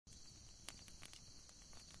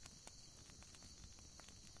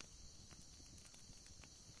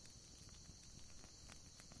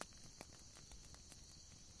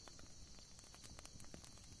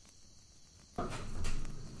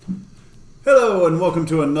Hello and welcome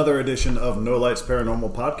to another edition of No Lights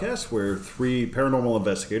Paranormal Podcast, where three paranormal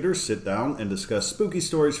investigators sit down and discuss spooky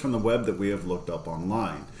stories from the web that we have looked up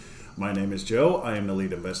online. My name is Joe. I am the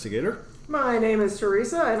lead investigator. My name is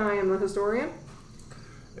Teresa, and I am the historian.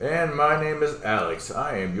 And my name is Alex.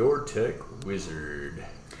 I am your tech wizard.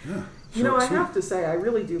 Yeah, You know, I have to say, I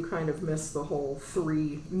really do kind of miss the whole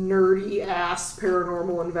three nerdy-ass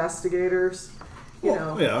paranormal investigators. You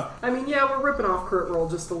know, yeah. I mean, yeah, we're ripping off Crit Roll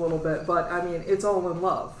just a little bit, but I mean, it's all in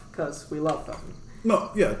love, because we love them.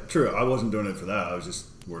 No, yeah, true. I wasn't doing it for that.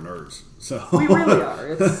 We're nerds. So We really are.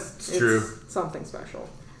 It's true. Something special.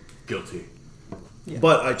 Guilty. Yeah.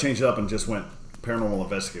 But I changed it up and just went paranormal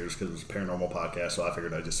investigators because it was a paranormal podcast, so I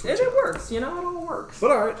figured I'd just switch It works. You know, it all works.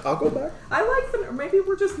 But alright, I'll go back. I like maybe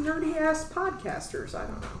we're just nerdy-ass podcasters. I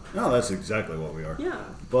don't know. No, that's exactly what we are. Yeah.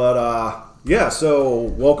 But, yeah, so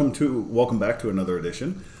welcome back to another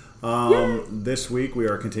edition. This week we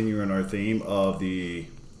are continuing our theme of the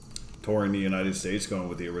touring the United States, going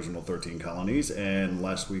with the original 13 colonies, and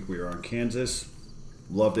last week we were on Kansas.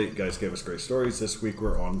 Loved it. You guys gave us great stories. This week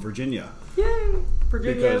we're on Virginia. Yay!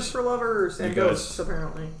 Virginia is for lovers and ghosts,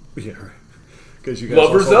 apparently. Yeah, right. Because you guys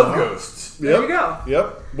Lovers of ghosts. Yep, there you go.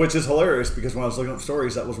 Yep. Which is hilarious because when I was looking up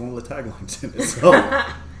stories, that was one of the taglines in it.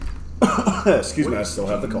 So, excuse me, I still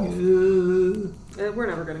have the cough. We're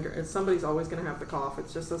never going to. Somebody's always going to have the cough. It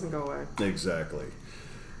just doesn't go away. Exactly.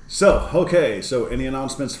 So, okay. So, any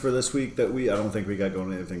announcements for this week that I don't think we got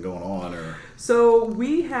anything going on, or. So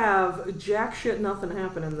we have jack shit nothing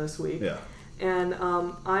happening this week. Yeah. And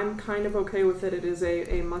I'm kind of okay with it. It is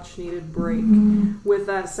a much needed break. With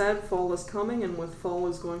that said, fall is coming, and with fall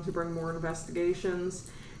is going to bring more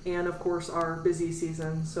investigations, and of course our busy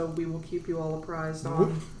season. So we will keep you all apprised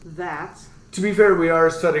on that. To be fair, we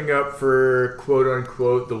are setting up for quote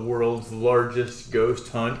unquote the world's largest ghost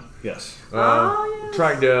hunt. Yes. Yes.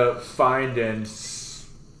 Trying to find and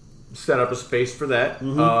set up a space for that.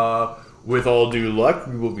 With all due luck,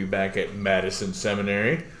 we will be back at Madison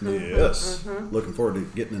Seminary. Yes. Looking forward to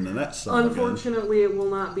getting into that summer. Unfortunately, it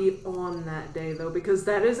will not be on that day, though, because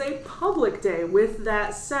that is a public day. With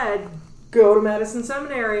that said, go to Madison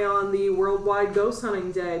Seminary on the Worldwide Ghost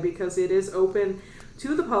Hunting Day, because it is open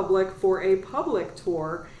to the public for a public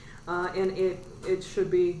tour, and it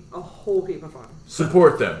should be a whole heap of fun.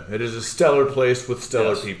 Support them. It is a stellar place with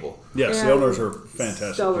stellar people. Yes, And the owners are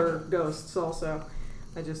fantastic. Stellar ghosts, also.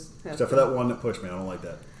 I just have Except for that one that pushed me. I don't like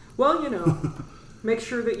that. Well, you know, make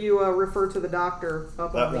sure that you refer to the doctor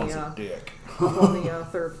up That on one's a dick. up on the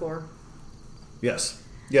third floor. Yes.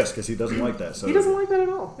 Yes, because he doesn't like that. So He doesn't like that at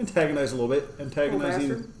all. antagonize a little bit. Antagonizing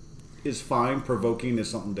bastard. is fine. Provoking is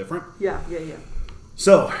something different. Yeah.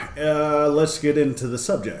 So, let's get into the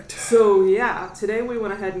subject. So, yeah, today we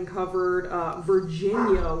went ahead and covered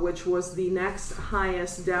Virginia, which was the next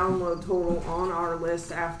highest download total on our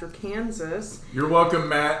list after Kansas. You're welcome,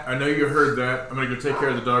 Matt. I know you heard that. I'm going to go take care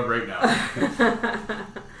of the dog right now.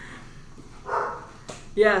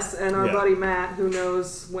 Yes, and our buddy Matt, who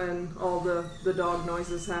knows when all the dog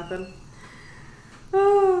noises happen.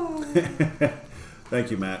 Oh. Thank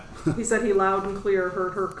you, Matt. He said he loud and clear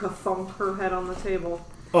heard her ka-thunk her head on the table.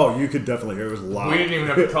 Oh, you could definitely hear it. It was loud. We didn't even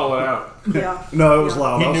have to call it out. Yeah. No, it was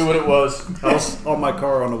loud. He knew what it was. I was on my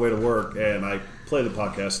car on the way to work, and I play the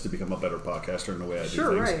podcast to become a better podcaster in the way I do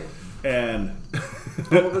Sure, things. right. And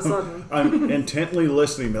All of a sudden. I'm intently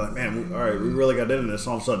listening, be like, man, all right, we really got into this.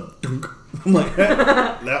 All of a sudden, dunk. I'm like,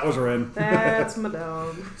 that was Ren. That's my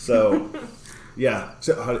dog. So, yeah.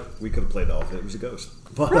 So we could have played it off. It was a ghost.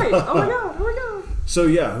 But, Right. Oh my god. So,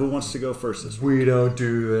 yeah, who wants to go first this week? We don't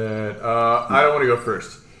do that. I don't want to go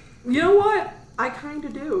first. You know what? I kind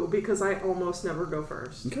of do, because I almost never go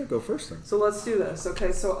first. Okay, go first then. So let's do this.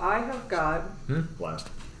 Okay, so I have got... Last.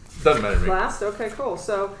 Doesn't matter to me. Last? Okay, cool.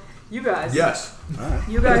 So, you guys... Yes. All right.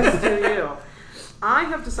 You guys do you. I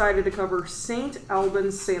have decided to cover St.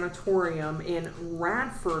 Albans Sanatorium in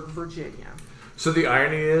Radford, Virginia. So the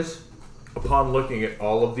irony is, upon looking at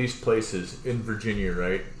all of these places in Virginia,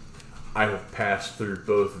 right, I have passed through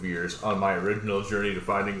both of yours on my original journey to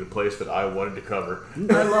finding the place that I wanted to cover.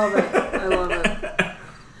 I love it.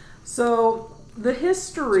 So, the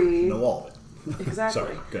history... Know all of it. Exactly.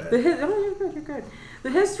 Sorry, go ahead. You're good. The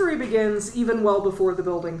history begins even well before the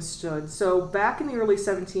building stood. So back in the early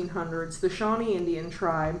 1700s, the Shawnee Indian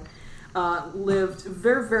tribe lived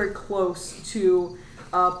very, very close to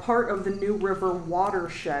part of the New River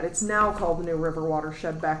watershed. It's now called the New River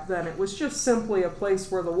watershed. Back then, it was just simply a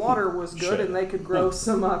place where the water was good and they could grow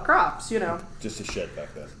some crops, you know. Just a shed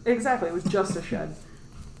back then. Exactly, it was just a shed.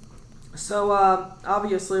 So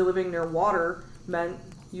obviously living near water meant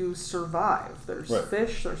you survive. There's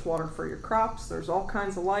fish, there's water for your crops, there's all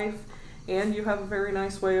kinds of life. and you have a very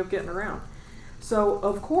nice way of getting around. So,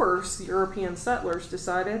 of course, the European settlers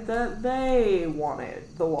decided that they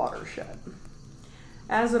wanted the watershed.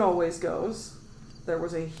 As it always goes, there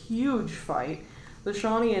was a huge fight. The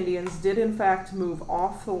Shawnee Indians did, in fact, move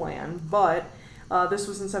off the land, but this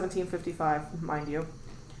was in 1755, mind you.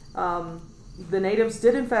 The natives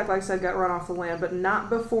did, in fact, like I said, get run off the land, but not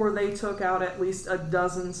before they took out at least a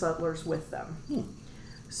dozen settlers with them.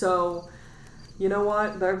 So, you know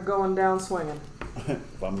what? They're going down swinging.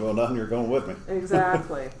 If I'm going down, you're going with me.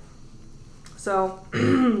 Exactly. So,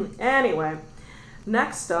 anyway,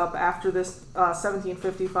 next up, after this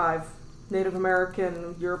 1755 Native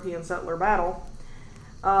American European settler battle,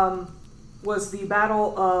 was the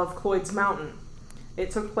Battle of Cloyd's Mountain.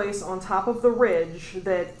 It took place on top of the ridge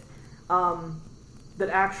that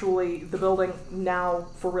actually the building now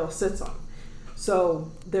for real sits on.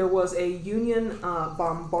 So there was a Union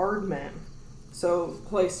bombardment. So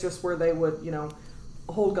place just where they would,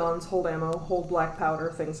 hold guns, hold ammo, hold black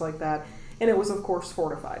powder, things like that. And it was, of course,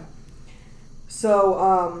 fortified.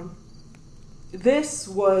 So this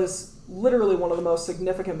was literally one of the most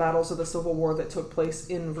significant battles of the Civil War that took place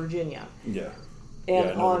in Virginia. Yeah.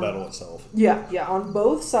 And I know the battle itself. Yeah. On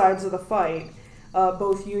both sides of the fight,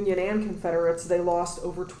 both Union and Confederates, they lost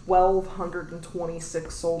over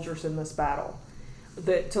 1,226 soldiers in this battle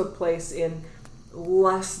that took place in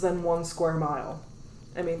less than 1 square mile.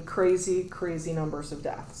 I mean, crazy, crazy numbers of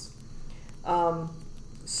deaths.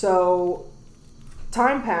 So,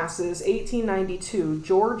 time passes. 1892,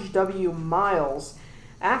 George W. Miles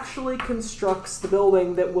actually constructs the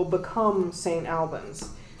building that will become St. Albans.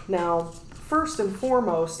 Now, first and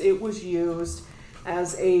foremost, it was used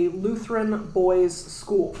as a Lutheran boys'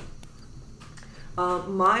 school.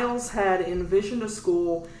 Miles had envisioned a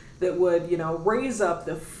school that would, raise up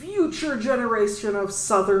the future generation of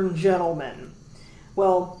Southern gentlemen.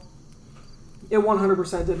 Well, it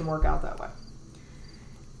 100% didn't work out that way.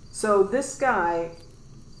 So this guy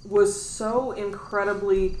was so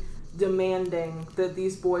incredibly demanding that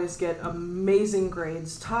these boys get amazing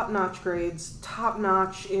grades, top-notch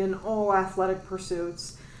in all athletic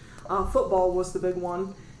pursuits. Football was the big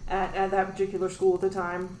one at that particular school at the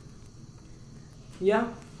time. Yeah.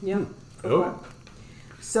 Football.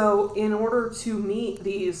 So in order to meet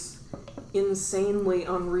these insanely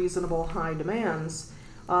unreasonable high demands,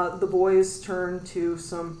 the boys turned to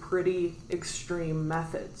some pretty extreme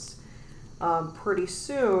methods. Pretty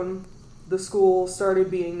soon, the school started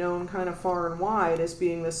being known kind of far and wide as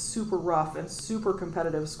being this super rough and super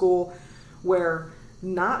competitive school where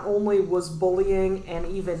not only was bullying and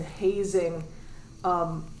even hazing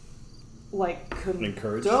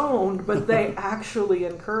condoned, but they actually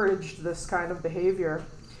encouraged this kind of behavior.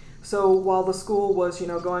 So while the school was,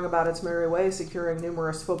 going about its merry way, securing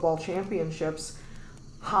numerous football championships,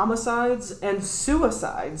 homicides and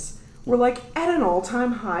suicides were at an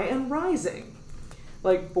all-time high and rising.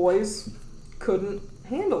 Boys couldn't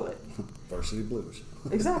handle it. Varsity blues.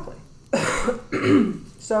 Exactly.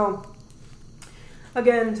 So,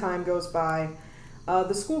 again, time goes by.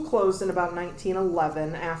 The school closed in about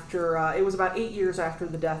 1911 after, it was about 8 years after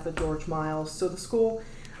the death of George Miles. So the school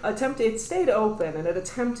it stayed open and it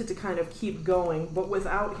attempted to kind of keep going, but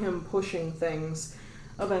without him pushing things,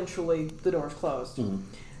 eventually the doors closed. Mm-hmm.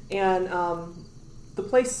 And the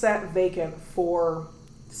place sat vacant for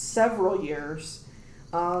several years,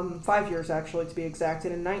 5 years actually to be exact.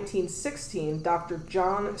 And in 1916, Dr.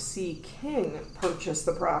 John C. King purchased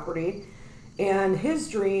the property, and his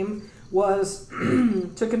dream was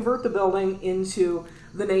to convert the building into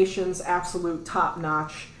the nation's absolute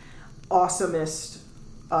top-notch, awesomest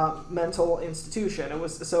mental institution.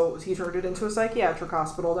 So he turned it into a psychiatric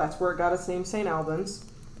hospital. That's where it got its name, St. Albans.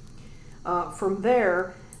 From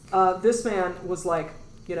there, this man was like,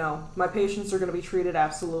 my patients are going to be treated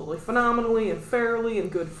absolutely phenomenally and fairly,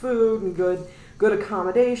 and good food and good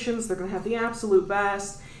accommodations. They're going to have the absolute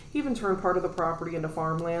best. He even turned part of the property into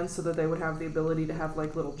farmland so that they would have the ability to have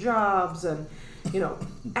little jobs and,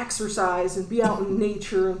 exercise and be out in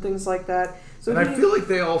nature and things like that. So I feel like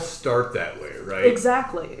they all start that way, right?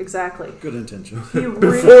 Exactly. Good intention.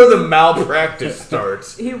 Before the malpractice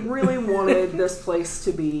starts. He really wanted this place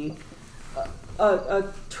to be a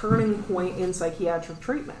turning point in psychiatric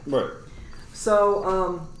treatment. Right.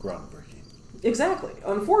 So, groundbreaking. Exactly.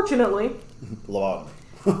 Unfortunately,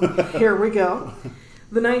 lobotomy. Here we go.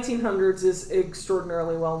 The 1900s is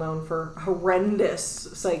extraordinarily well known for horrendous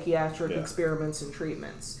psychiatric experiments and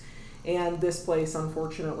treatments. And this place,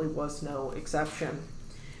 unfortunately, was no exception.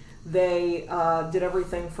 They did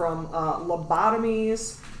everything from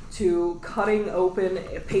lobotomies to cutting open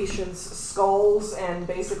patients' skulls and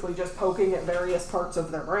basically just poking at various parts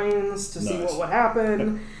of their brains to see what would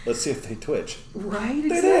happen. Let's see if they twitch. Right,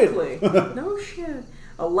 They exactly. No shit.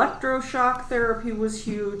 Electroshock therapy was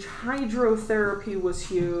huge. Hydrotherapy was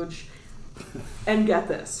huge. And get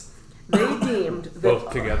this. They deemed that...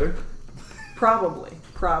 Both together? Probably.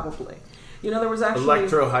 There was actually...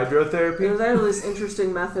 Electrohydrotherapy? There was actually this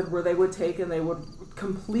interesting method where they would take and they would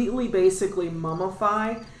completely basically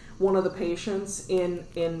mummify one of the patients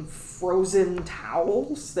in frozen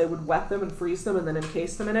towels. They would wet them and freeze them and then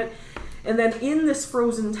encase them in it. And then in this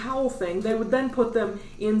frozen towel thing, they would then put them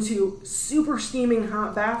into super steaming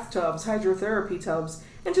hot bathtubs, hydrotherapy tubs,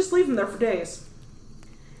 and just leave them there for days.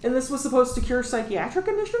 And this was supposed to cure psychiatric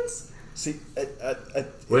conditions? See,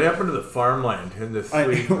 what happened to the farmland and the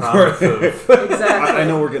sweet promise of... Exactly. I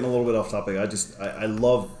know we're getting a little bit off topic. I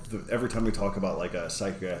love every time we talk about like a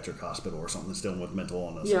psychiatric hospital or something that's dealing with mental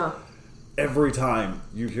illness. Yeah. Every time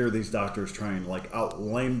you hear these doctors trying like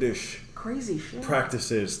outlandish crazy shit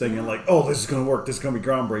practices, thinking like, "Oh, this is going to work. This is going to be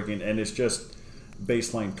groundbreaking," and it's just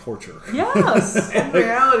baseline torture. Yes. In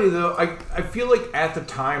reality, though, I feel like at the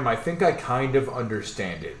time, I think I kind of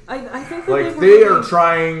understand it. I think that like they are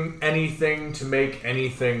trying anything to make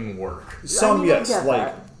anything work. Some, yes,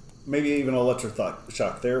 like that. maybe even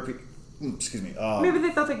electroshock therapy. Excuse me. Maybe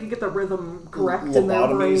they thought they could get the rhythm correct in their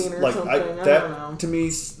brain or like something. I that don't know. to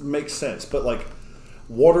me makes sense, but like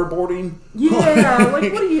waterboarding. Yeah,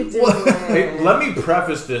 like what are you doing? Hey, let me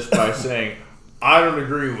preface this by saying I don't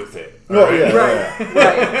agree with it. No, right? yeah,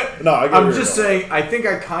 Right. No, I'm just saying I think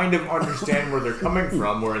I kind of understand where they're coming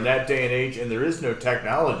from. Where in that day and age, and there is no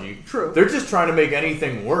technology. True. They're just trying to make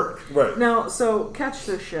anything work. Right. Now, so catch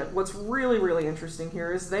this shit. What's really, really interesting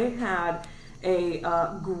here is they had a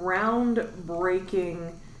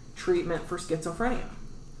groundbreaking treatment for schizophrenia.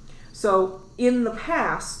 So in the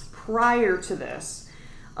past, prior to this,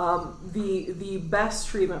 the best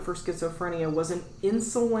treatment for schizophrenia was an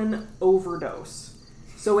insulin overdose.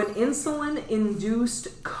 So an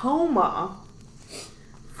insulin-induced coma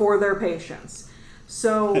for their patients.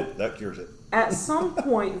 So that cures it. at some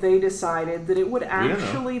point, they decided that it would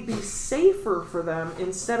actually be safer for them,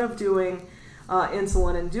 instead of doing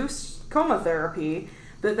insulin-induced coma therapy,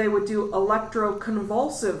 that they would do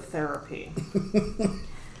electroconvulsive therapy.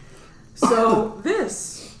 So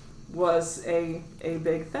this was a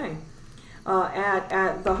big thing.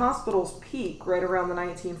 At the hospital's peak, right around the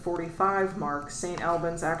 1945 mark, St.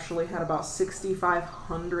 Albans actually had about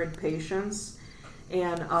 6,500 patients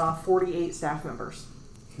and 48 staff members.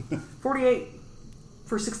 48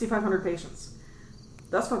 for 6,500 patients.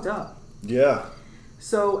 That's fucked up. Yeah.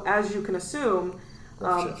 So, as you can assume,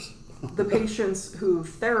 the patients who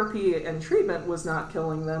therapy and treatment was not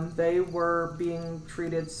killing them, they were being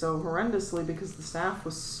treated so horrendously because the staff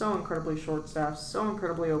was so incredibly short-staffed, so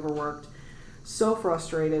incredibly overworked, so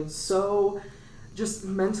frustrated, so just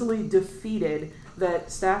mentally defeated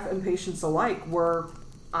that staff and patients alike were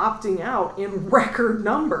opting out in record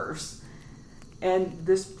numbers. And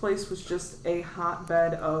this place was just a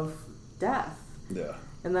hotbed of death. Yeah.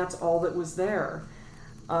 And that's all that was there.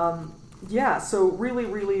 Yeah, so really,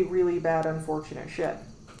 really, really bad, unfortunate shit.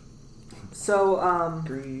 So,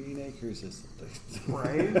 Green Acres is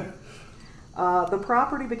right. The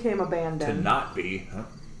property became abandoned. To not be. Huh?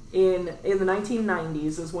 In the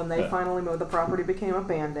 1990s is when they finally moved. The property became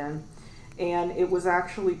abandoned, and it was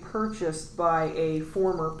actually purchased by a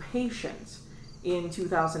former patient in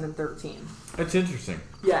 2013. That's interesting.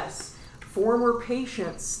 Yes. Former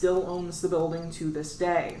patient still owns the building to this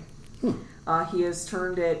day. He has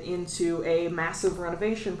turned it into a massive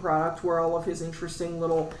renovation product where all of his interesting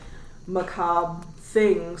little macabre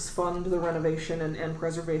things fund the renovation and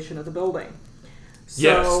preservation of the building. So,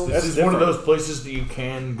 yes, this is one of those places that you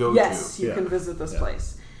can go to. Yes, you can visit this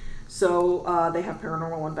place. So they have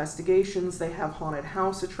paranormal investigations, they have haunted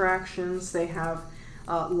house attractions, they have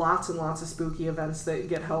lots and lots of spooky events that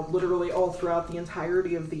get held literally all throughout the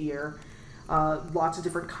entirety of the year. Lots of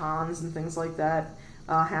different cons and things like that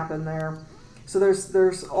happen there. So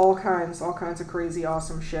there's all kinds of crazy,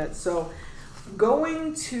 awesome shit. So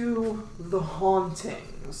going to the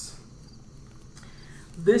hauntings,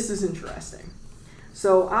 this is interesting.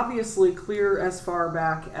 So obviously clear as far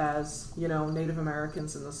back as, Native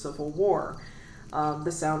Americans in the Civil War.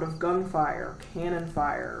 The sound of gunfire, cannon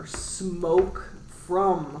fire, smoke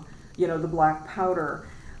from, the black powder,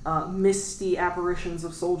 misty apparitions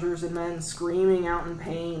of soldiers and men screaming out in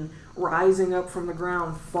pain, rising up from the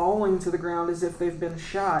ground, falling to the ground as if they've been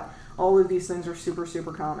shot. All of these things are super,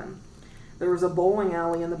 super common. There was a bowling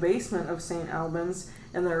alley in the basement of St. Albans,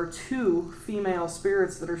 and there are 2 female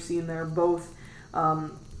spirits that are seen there, both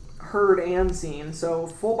heard and seen. So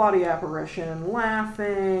full body apparition,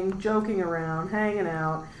 laughing, joking around, hanging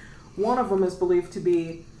out. One of them is believed to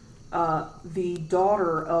be the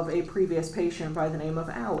daughter of a previous patient by the name of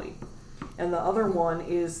Allie. And the other one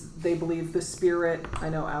is, they believe, the spirit... I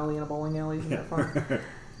know Allie in a bowling alley, isn't that fun?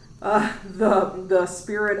 The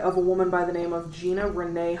spirit of a woman by the name of Gina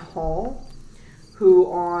Renee Hall,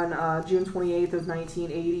 who on June 28th of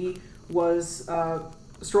 1980 was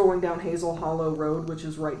strolling down Hazel Hollow Road, which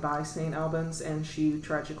is right by St. Albans, and she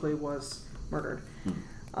tragically was murdered.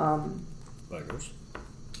 By a ghost?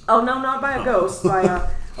 Oh, no, not by a ghost, by a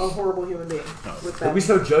horrible human being. Don't be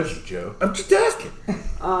so judgy, Joe. I'm just asking.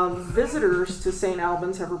 Visitors to St.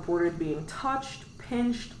 Albans have reported being touched,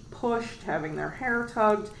 pinched, pushed, having their hair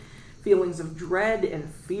tugged, feelings of dread and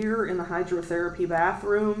fear in the hydrotherapy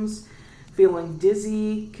bathrooms, feeling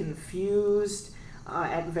dizzy, confused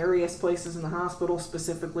at various places in the hospital,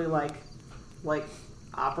 specifically like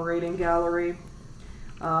operating gallery.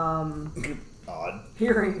 Odd.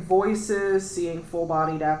 Hearing voices, seeing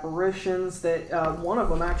full-bodied apparitions. That one of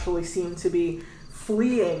them actually seemed to be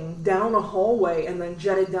fleeing down a hallway and then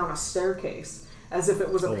jetted down a staircase as if it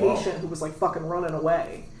was a patient who was like fucking running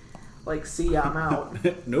away. Like, see ya, I'm out.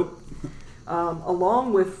 Nope.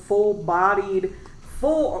 Along with full-on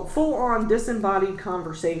disembodied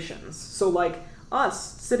conversations. So like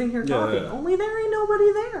us sitting here talking, only there ain't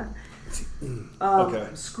nobody there.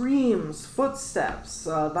 Screams, footsteps.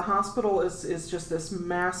 The hospital is just this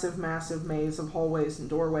massive, massive maze of hallways and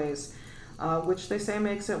doorways, which they say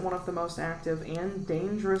makes it one of the most active and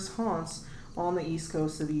dangerous haunts on the east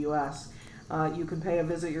coast of the U.S. You can pay a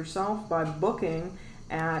visit yourself by booking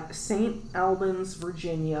at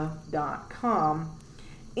StAlbansVirginia.com.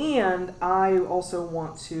 And I also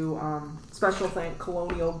want to special thank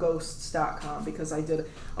colonialghosts.com, because I did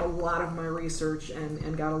a lot of my research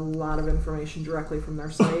and got a lot of information directly from their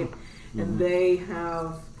site. And they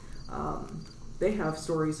have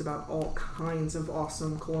stories about all kinds of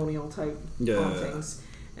awesome colonial type hauntings.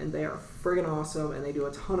 And they are friggin' awesome, and they do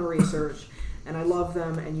a ton of research. And I love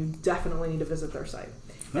them, and you definitely need to visit their site.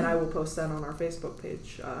 And I will post that on our Facebook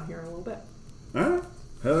page here in a little bit. All right.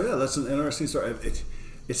 Hell yeah, that's an interesting story.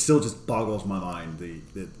 It still just boggles my mind. The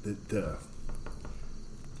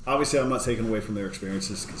obviously, I'm not taking away from their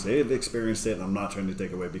experiences because they've experienced it, and I'm not trying to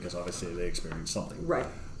take away because obviously they experienced something. Right.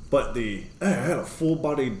 But I had a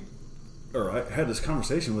full-bodied, or I had this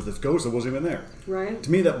conversation with this ghost that wasn't even there. Right.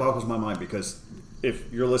 To me, that boggles my mind, because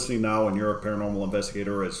if you're listening now and you're a paranormal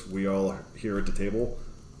investigator, as we all are here at the table,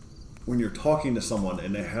 when you're talking to someone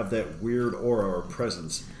and they have that weird aura or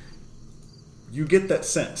presence, you get that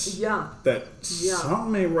sense. Yeah. That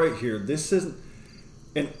something ain't right here. This isn't...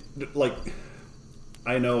 And, like,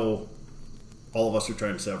 I know all of us are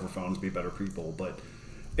trying to set up our phones, be better people, but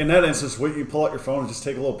in that instance, when you pull out your phone and just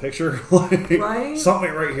take a little picture, like, right? Something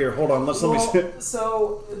ain't right here. Hold on, let me see.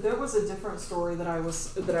 So there was a different story that I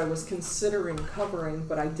was considering covering,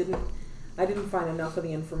 but I didn't find enough of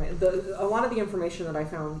the information. A lot of the information that I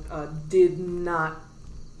found did not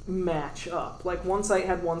match up. Like, one site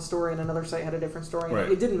had one story and another site had a different story,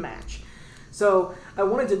 and it didn't match. So I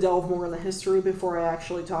wanted to delve more in the history before I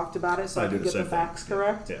actually talked about it, so I could get the facts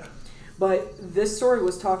correct. Yeah. But this story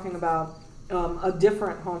was talking about a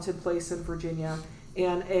different haunted place in Virginia,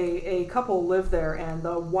 and a couple lived there, and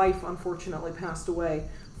the wife unfortunately passed away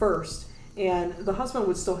first. And the husband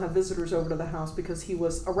would still have visitors over to the house because he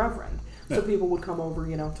was a reverend. So people would come over,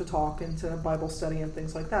 to talk and to Bible study and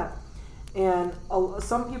things like that. And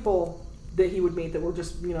some people that he would meet that were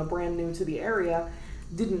just, brand new to the area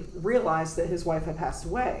didn't realize that his wife had passed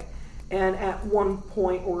away. And at one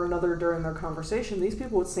point or another during their conversation, these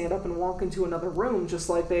people would stand up and walk into another room just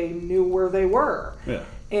like they knew where they were. Yeah.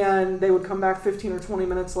 And they would come back 15 or 20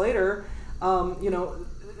 minutes later,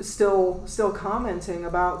 still commenting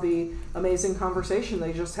about the amazing conversation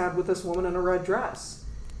they just had with this woman in a red dress.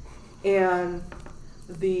 And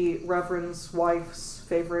the Reverend's wife's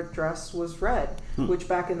favorite dress was red, which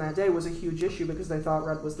back in that day was a huge issue because they thought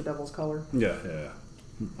red was the devil's color. Yeah.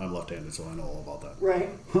 I'm left-handed, so I know all about that.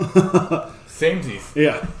 Right. Samesies.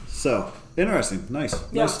 Yeah. So, interesting. Nice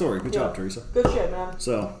story. Good job, Teresa. Good shit, man.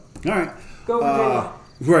 So, all right. Go Virginia.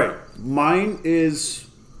 Right. Mine is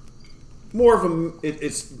more of a...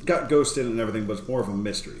 It's got ghosts in it and everything, but it's more of a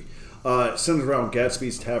mystery. It centers around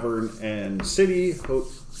Gatsby's Tavern and City...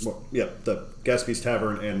 the Gatsby's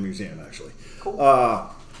Tavern and Museum, actually. Cool.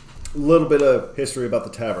 A little bit of history about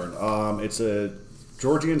the tavern. It's a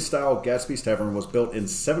Georgian-style Gatsby's Tavern was built in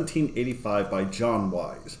 1785 by John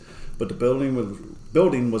Wise, but the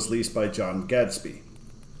building was leased by John Gadsby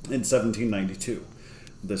in 1792.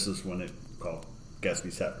 This is when it called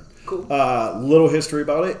Gatsby's Tavern. Cool. Little history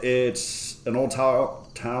about it. It's an old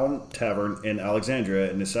town tavern in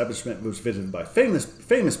Alexandria. An establishment was visited by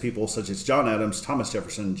famous people such as John Adams, Thomas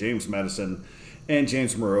Jefferson, James Madison, and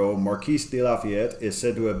James Monroe. Marquis de Lafayette is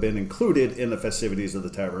said to have been included in the festivities of the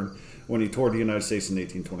tavern when he toured the United States in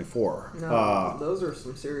 1824. No, those are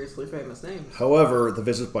some seriously famous names. However, the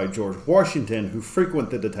visits by George Washington, who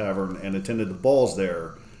frequented the tavern and attended the balls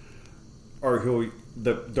there, during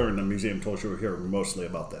the museum tours you'll hear mostly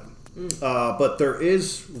about them. But there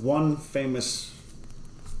is one famous,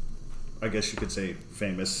 I guess you could say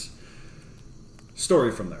famous,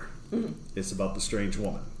 story from there. It's about the strange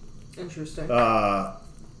woman. Interesting. I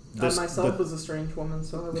myself was a strange woman,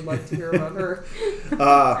 so I would like to hear about her.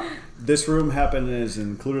 This room is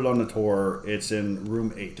included on the tour. It's in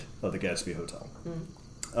room 8 of the Gadsby Hotel.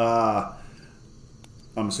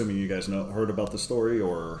 I'm assuming you guys heard about the story,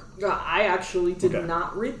 or... I actually did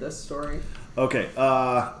not read this story. Okay.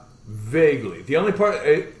 Vaguely. The only part,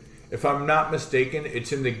 if I'm not mistaken,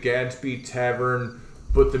 it's in the Gadsby Tavern,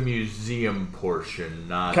 but the museum portion,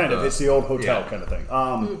 not kind of. It's the old hotel kind of thing.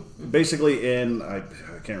 Basically, I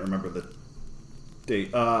can't remember the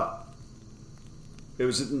date. It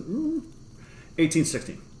was in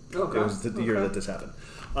 1816. Okay. It was the year that this happened.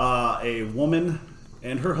 A woman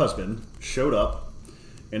and her husband showed up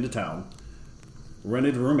into town,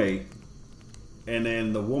 rented room 8, and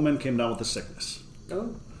then the woman came down with a sickness.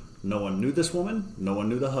 Oh. No one knew this woman. No one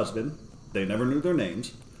knew the husband. They never knew their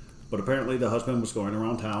names. But apparently the husband was going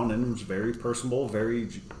around town and was very personable, very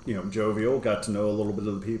jovial, got to know a little bit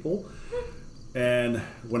of the people. And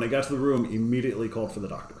when they got to the room, immediately called for the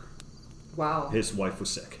doctor. Wow. His wife was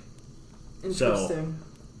sick. Interesting. So,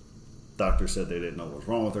 doctor said they didn't know what was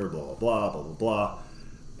wrong with her, blah, blah, blah, blah, blah.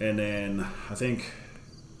 And then, I think,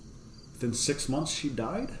 within 6 months, she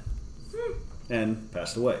died and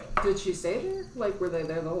passed away. Did she stay there? Like, were they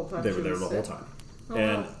there the whole time? They were there the whole time. Oh,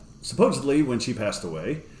 and supposedly, when she passed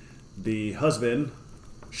away, the husband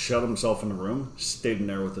shut himself in the room, stayed in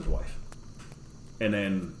there with his wife, and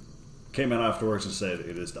then came out afterwards and said,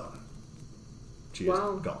 "It is done. She is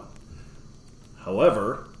gone."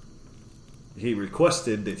 However, he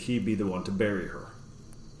requested that he be the one to bury her.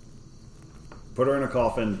 Put her in a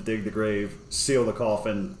coffin, dig the grave, seal the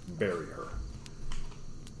coffin, bury her.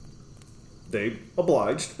 They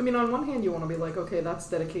obliged. I mean, on one hand, you want to be like, okay, that's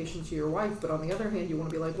dedication to your wife, but on the other hand, you want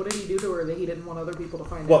to be like, what did he do to her that he didn't want other people to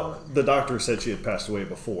find out? Well, the doctor said she had passed away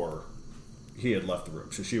before he had left the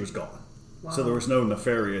room, so she was gone. Wow. So there was no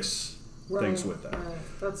nefarious things with that. Right.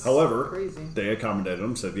 That's However, crazy. They accommodated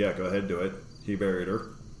him, said, yeah, go ahead, do it. He buried her.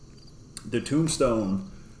 The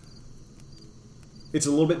tombstone, it's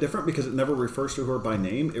a little bit different because it never refers to her by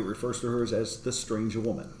name. It refers to her as the strange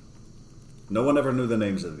woman. No one ever knew the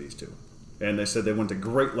names of these two. And they said they went to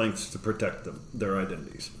great lengths to protect their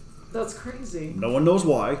identities. That's crazy. No one knows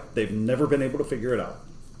why. They've never been able to figure it out.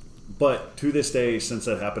 But to this day, since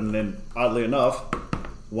that happened, and oddly enough,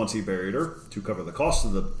 once he buried her, to cover the cost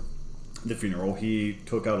of the funeral, he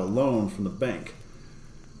took out a loan from the bank.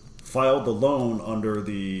 Filed the loan under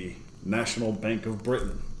the National Bank of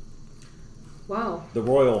Britain. Wow. The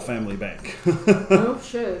Royal Family Bank. No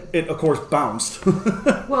shit. It, of course, bounced.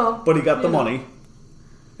 Well, but he got the money,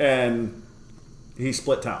 and he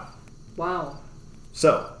split town. Wow.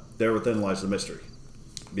 So, there within lies the mystery.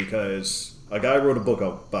 Because a guy wrote a book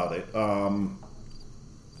about it.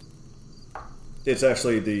 It's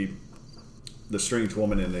actually the strange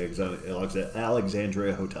woman in the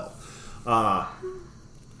Alexandria Hotel.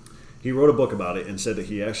 He wrote a book about it and said that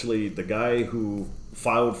the guy who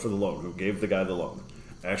filed for the loan, who gave the guy the loan,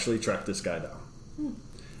 actually tracked this guy down.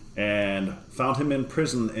 And found him in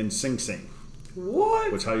prison in Sing Sing.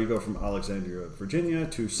 What? Which how you go from Alexandria, Virginia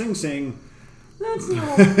to Sing Sing. That's a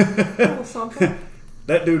little something.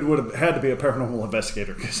 That dude would have had to be a paranormal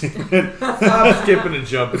investigator. I'm skipping and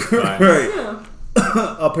jumping. Right. Yeah.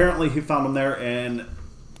 Apparently he found him there and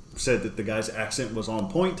said that the guy's accent was on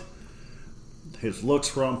point. His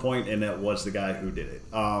looks were on point, and that was the guy who did it.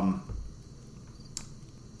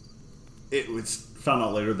 It was found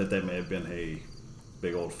out later that may have been a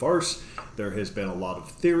big old farce. There has been a lot of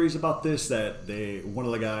theories about this, that one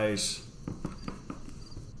of the guys...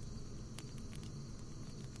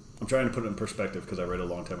 I'm trying to put it in perspective because I read it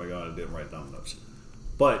a long time ago and I didn't write down notes.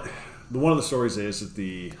 But one of the stories is that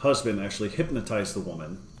the husband actually hypnotized the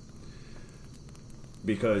woman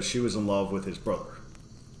because she was in love with his brother.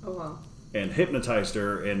 Oh, wow. And hypnotized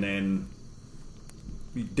her, and then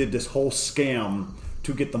did this whole scam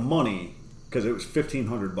to get the money because it was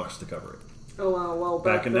 $1,500 to cover it. Oh, wow. Well,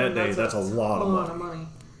 back in that day, that's a lot of money.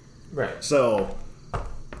 Right. So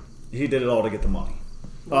he did it all to get the money.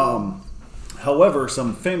 Wow. However,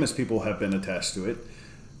 some famous people have been attached to it.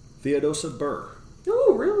 Theodosia Burr,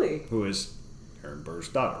 Oh, really? who is Aaron Burr's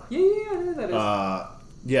daughter. Yeah, I know who that is.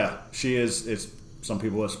 Yeah, she is. Some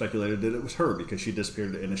people have speculated that it was her because she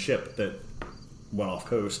disappeared in a ship that went off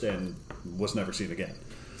coast and was never seen again.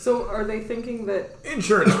 So are they thinking that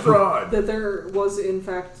Insurance fraud. that there was in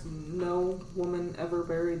fact no woman ever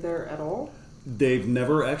buried there at all? They've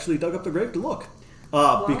never actually dug up the grave to look.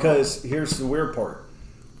 Because here's the weird part.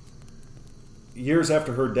 Years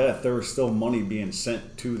after her death, there was still money being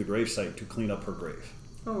sent to the gravesite to clean up her grave.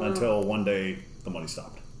 Oh, wow. Until one day the money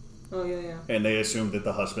stopped. Oh, yeah. And they assumed that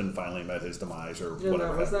the husband finally met his demise or Yeah,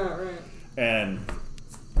 whatever. that was that, right. And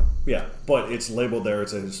yeah, but it's labeled there.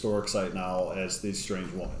 It's a historic site now as the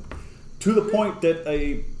strange woman. To the point that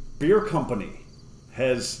a beer company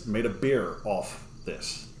has made a beer off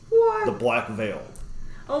this. What? The Black Veil.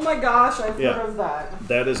 Oh my gosh, I've heard of that.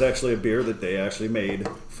 That is actually a beer that they actually made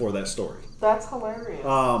for that story. That's hilarious.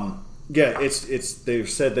 Yeah, it's they've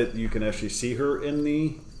said that you can actually see her in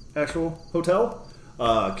the actual hotel.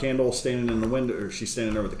 Candle standing in the window, or she's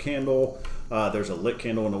standing there with a candle. There's a lit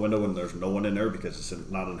candle in the window, and there's no one in there because it's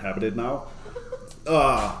not inhabited now.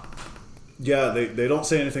 Yeah, they don't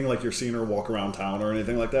say anything like you're seeing her walk around town or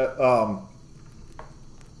anything like that.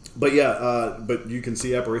 But yeah, but you can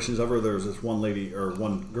see apparitions of her. There's this one lady or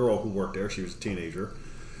one girl who worked there. She was a teenager,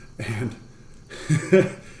 and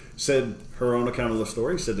said her own account of the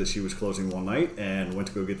story. Said that she was closing one night and went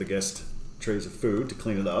to go get the guest trays of food to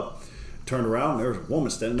clean it up. Turned around, and there was a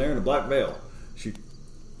woman standing there in a black veil. She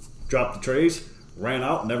dropped the trays, ran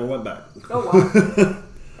out, and never went back. Oh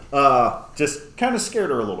wow! Just kind of scared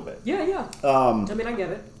her a little bit. Yeah. I mean, I get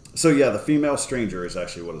it. So yeah, the female stranger is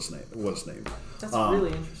actually what it's named. That's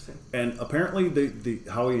really interesting. And apparently, the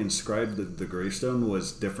how he inscribed the gravestone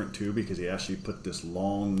was different too, because he actually put this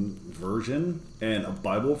long version and a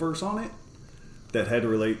Bible verse on it that had to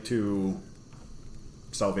relate to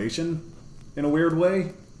salvation in a weird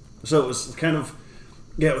way. So it was kind of,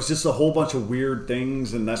 it was just a whole bunch of weird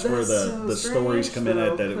things, and that's where the stories come in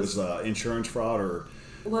at, that it was insurance fraud or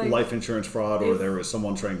life insurance fraud, or there was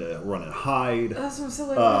someone trying to run and hide. That's what I'm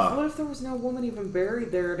saying. What if there was no woman even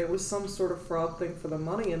buried there, and it was some sort of fraud thing for the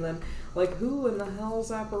money, and then, who in the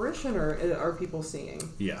hell's apparition are people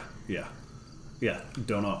seeing? Yeah.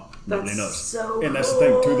 Don't know. Nobody knows. So and that's the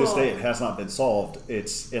thing. To this day, it has not been solved.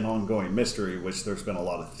 It's an ongoing mystery, which there's been a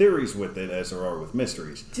lot of theories with it, as there are with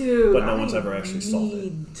mysteries. Dude, but no one's ever actually solved it.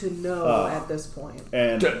 Need to know at this point.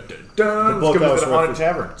 And the book I was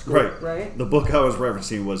referencing, right. The book I was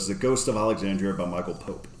referencing was "The Ghost of Alexandria" by Michael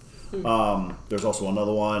Pope. There's also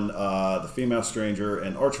another one, "The Female Stranger,"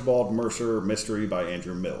 and Archibald Mercer Mystery by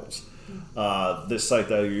Andrew Mills. This site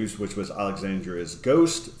that I used, which was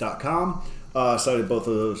alexandriasghost.com, cited both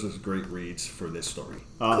of those as great reads for this story.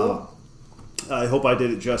 Cool. I hope I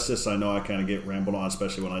did it justice. I know I kind of get rambled on,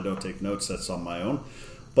 especially when I don't take notes. That's on my own.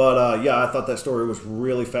 But yeah, I thought that story was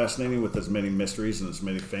really fascinating with as many mysteries and as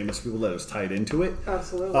many famous people that was tied into it.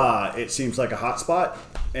 Absolutely. It seems like a hot spot,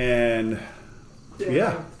 and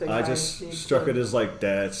I just struck it as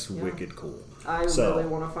that's wicked cool. I really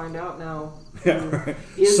want to find out now. Yeah, right.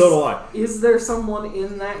 So do I. Is there someone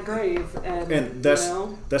in that grave? And that's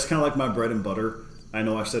kind of like my bread and butter. I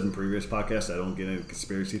know I've said in previous podcasts I don't get into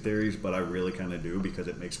conspiracy theories, but I really kind of do, because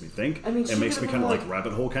it makes me think. I mean, it makes me kind of like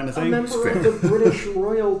rabbit hole kind of thing. A member of the British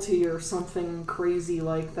royalty or something crazy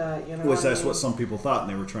like that, Which that's what some people thought,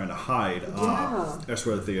 and they were trying to hide. That's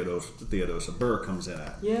where Theodosia Burr comes in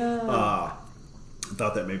at. Yeah.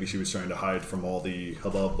 Thought that maybe she was trying to hide from all the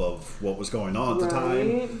hubbub of what was going on at the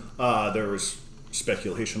time. There was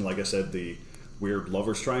speculation, like I said, the weird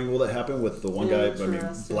lovers triangle that happened with the one guy. I mean,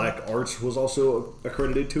 Black Arts was also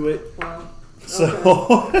accredited to it. Wow.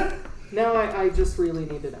 So now I just really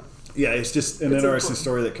need to know. Yeah, it's just an interesting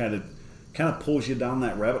story that kind of pulls you down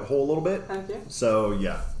that rabbit hole a little bit. Okay. So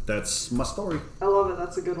yeah, that's my story. I love it.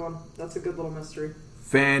 That's a good one. That's a good little mystery.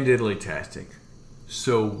 Fan-diddly-tastic.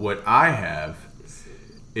 So what I have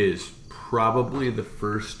is probably the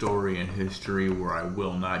first story in history where I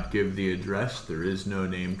will not give the address. There is no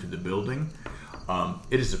name to the building.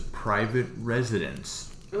 It is a private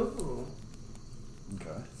residence. Oh.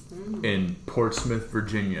 Okay. In Portsmouth,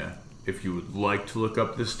 Virginia. If you would like to look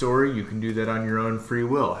up this story, you can do that on your own free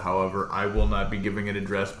will. However, I will not be giving an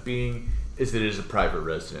address, being as it is a private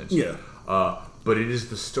residence. Yeah. But it is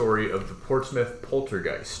the story of the Portsmouth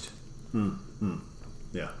Poltergeist.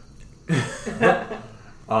 Yeah.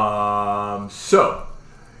 So,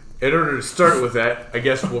 in order to start with that, I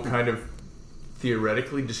guess we'll kind of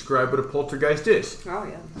theoretically describe what a poltergeist is. Oh,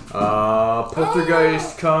 yeah.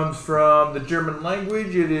 Poltergeist comes from the German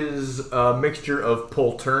language. It is a mixture of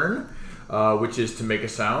poltern, which is to make a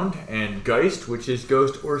sound, and Geist, which is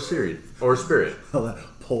ghost or spirit.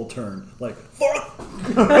 Pull turn. Like, fuck!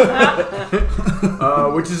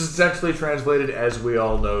 Which is essentially translated, as we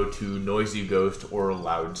all know, to noisy ghost or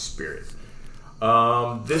loud spirit.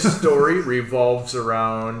 This story revolves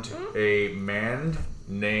around a man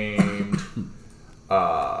named...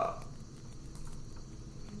 where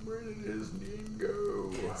did his name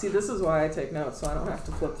go? See, this is why I take notes, so I don't have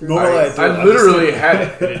to flip through. I literally had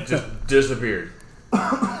it, and it just disappeared.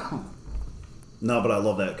 No, but I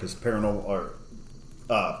love that, because paranormal... Or,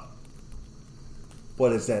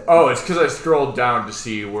 what is that? Oh, it's because I scrolled down to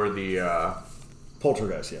see where the...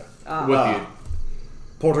 Poltergeist, yeah. What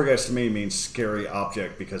Poltergeist to me means scary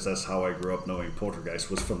object, because that's how I grew up knowing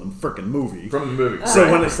Poltergeist was from the freaking movie. From the movie.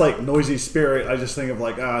 So when it's like noisy spirit, I just think of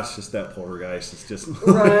like, it's just that Poltergeist. It's just...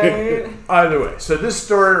 Right. Either way. So this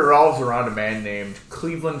story revolves around a man named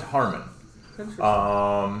Cleveland Harmon.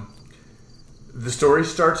 The story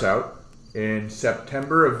starts out in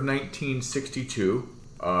September of 1962.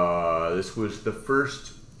 This was the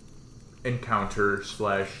first encounter /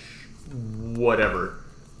 whatever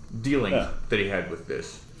dealing that he had with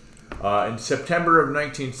this. In September of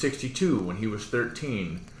 1962, when he was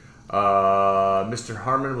 13, Mr.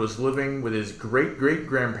 Harmon was living with his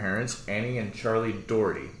great-great-grandparents, Annie and Charlie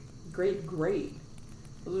Doherty. Great.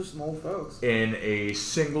 Those are some old folks. In a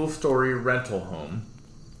single-story rental home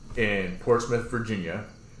in Portsmouth, Virginia.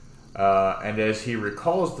 And as he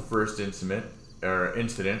recalls the first incident,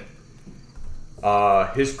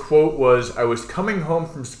 his quote was, "I was coming home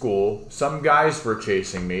from school. Some guys were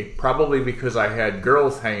chasing me, probably because I had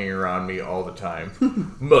girls hanging around me all the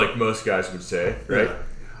time," like most guys would say, right?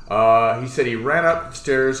 Yeah. He said he ran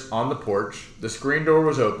upstairs on the porch. The screen door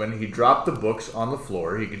was open. He dropped the books on the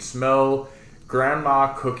floor. He could smell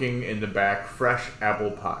Grandma cooking in the back fresh apple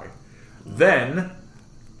pie. Then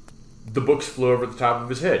the books flew over the top of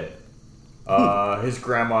his head. His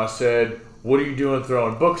grandma said, "What are you doing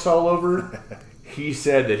throwing books all over?" He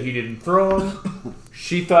said that he didn't throw them.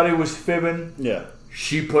 She thought he was fibbing. Yeah.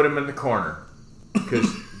 She put him in the corner.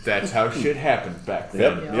 Because that's how shit happened back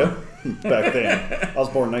then. Yep. Back then. I was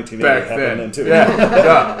born in 1980. Back then too.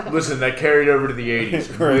 Yeah. Listen, that carried over to the 80s.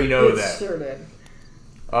 Right. We know that. Sure did.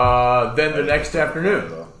 Then the next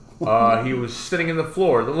afternoon, he was sitting in the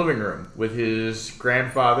floor of the living room with his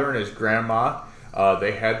grandfather and his grandma.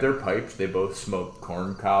 They had their pipes. They both smoked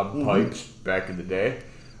corncob pipes back in the day.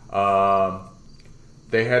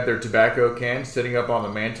 They had their tobacco can sitting up on the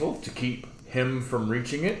mantle to keep him from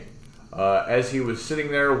reaching it. As he was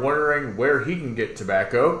sitting there wondering where he can get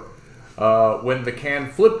tobacco, when the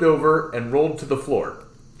can flipped over and rolled to the floor.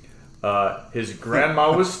 His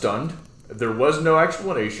grandma was stunned. There was no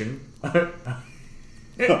explanation. and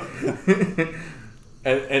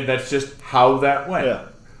that's just how that went. Yeah.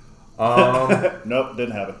 Nope,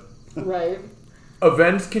 didn't happen. Right.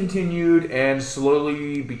 Events continued and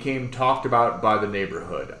slowly became talked about by the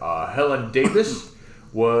neighborhood. Helen Davis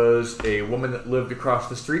was a woman that lived across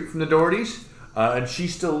the street from the Dohertys, and she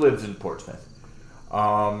still lives in Portsmouth.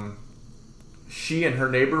 She and her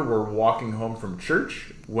neighbor were walking home from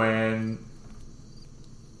church when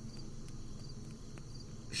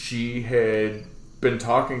she had been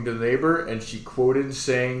talking to the neighbor, and she quoted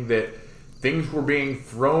saying that things were being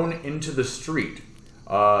thrown into the street.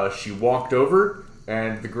 She walked over,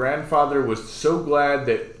 and the grandfather was so glad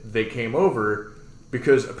that they came over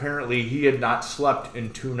because apparently he had not slept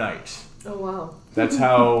in 2 nights. Oh, wow. That's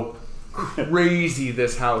how crazy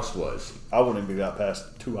this house was. I wouldn't even got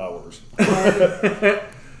past 2 hours.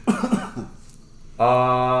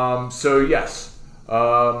 So yes.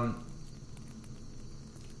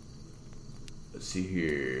 Let's see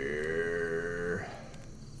here.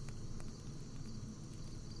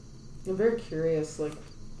 I'm very curious, like,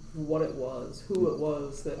 what it was, who it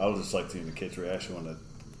was that... I would just like seeing the kid's reaction when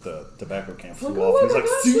the tobacco can flew Like, off. oh, He's like,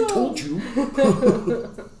 my "See, gosh, told you."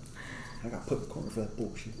 I got put in the corner for that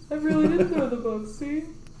bullshit. I really didn't know the book, see?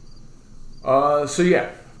 So yeah,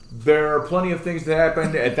 there are plenty of things that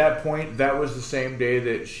happened. At that point, that was the same day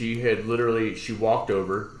that she walked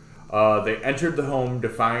over. They entered the home to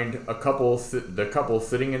find the couple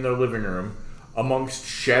sitting in their living room amongst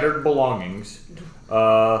shattered belongings.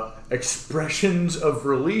 Expressions of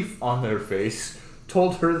relief on their face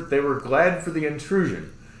told her that they were glad for the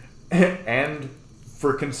intrusion and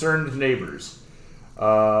for concerned neighbors.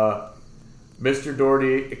 Mr.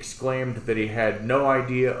 Doherty exclaimed that he had no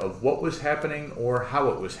idea of what was happening or how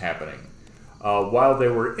it was happening. While they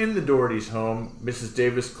were in the Doherty's home, Mrs.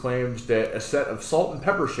 Davis claims that a set of salt and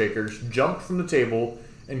pepper shakers jumped from the table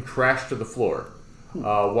and crashed to the floor.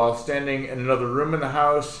 While standing in another room in the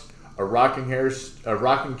house, A rocking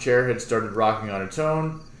chair had started rocking on its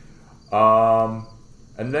own.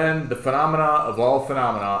 And then the phenomena of all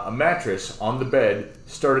phenomena, a mattress on the bed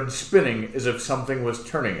started spinning as if something was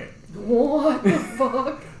turning it. What the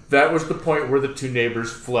fuck? That was the point where the two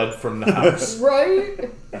neighbors fled from the house.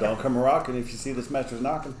 Right? Don't come rocking if you see this mattress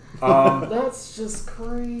knocking. That's just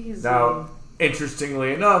crazy. Now,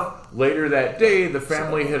 interestingly enough, later that day, the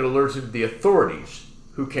family had alerted the authorities,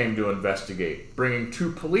 who came to investigate, bringing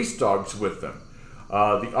 2 police dogs with them.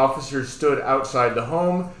 The officers stood outside the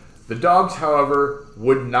home. The dogs, however,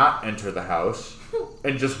 would not enter the house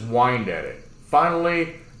and just whined at it.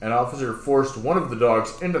 Finally, an officer forced one of the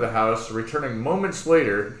dogs into the house. Returning moments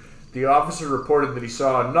later, the officer reported that he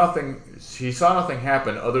saw nothing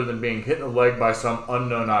happen other than being hit in the leg by some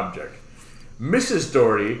unknown object. Mrs.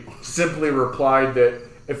 Doherty simply replied that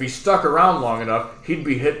if he stuck around long enough, he'd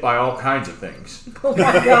be hit by all kinds of things. Oh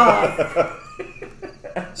my god.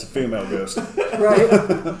 It's a female ghost.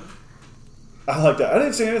 Right? I like that. I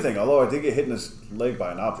didn't see anything, although I did get hit in his leg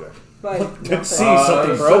by an object. But See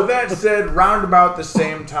something, bro. So that said, round about the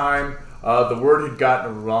same time, the word had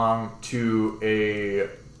gotten along to a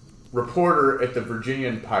reporter at the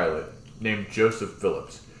Virginian Pilot named Joseph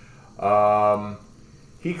Phillips.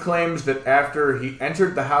 He claims that after he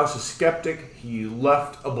entered the house a skeptic, he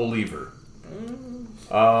left a believer.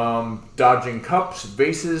 Dodging cups,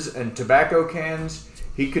 vases, and tobacco cans,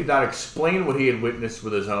 he could not explain what he had witnessed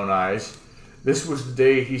with his own eyes. This was the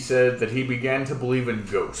day he said that he began to believe in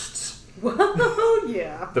ghosts. Well,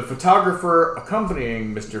 yeah. The photographer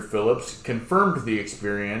accompanying Mr. Phillips confirmed the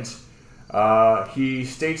experience. He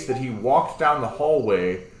states that he walked down the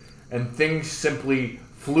hallway and things simply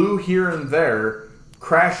flew here and there,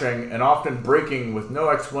 crashing and often breaking with no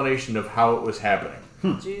explanation of how it was happening.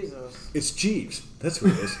 Jesus. It's Jeeves. That's who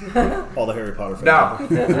it is. All the Harry Potter fans. Now,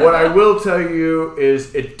 what I will tell you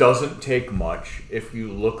is it doesn't take much. If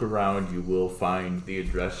you look around, you will find the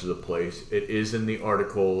address of the place. It is in the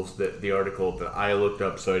articles, the article that I looked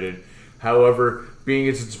up cited. However, being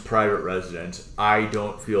as it's a private residence, I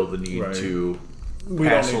don't feel the need to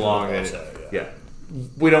pass along it. Yeah.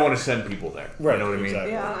 We don't want to send people there. Right. You know what I mean?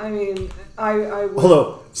 Exactly. Yeah, I mean, I would...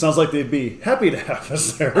 Although, sounds like they'd be happy to have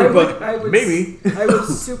us there. I would maybe. I would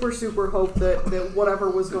super hope that whatever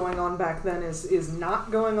was going on back then is not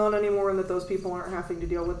going on anymore, and that those people aren't having to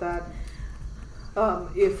deal with that.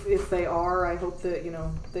 If they are, I hope that,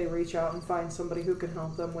 they reach out and find somebody who can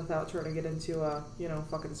help them without trying to get into a,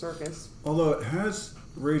 fucking circus. Although it has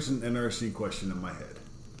raised an interesting question in my head.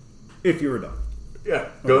 If you were done. Yeah,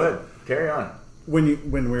 go ahead. Carry on. When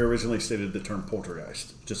we originally stated the term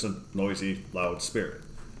poltergeist, just a noisy, loud spirit.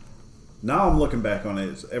 Now I'm looking back on it,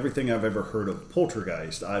 as everything I've ever heard of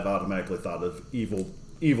poltergeist, I've automatically thought of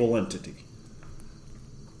evil entity.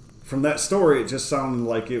 From that story, it just sounded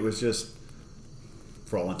like it was just,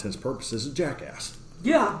 for all intents and purposes, a jackass.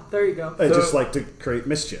 Yeah, there you go. I just like to create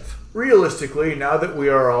mischief. Realistically, now that we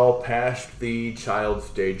are all past the child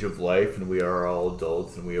stage of life and we are all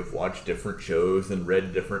adults and we have watched different shows and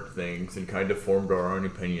read different things and kind of formed our own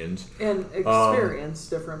opinions. And experienced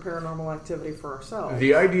different paranormal activity for ourselves.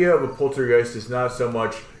 The idea of a poltergeist is not so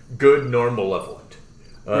much good nor malevolent.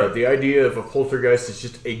 Right. The idea of a poltergeist is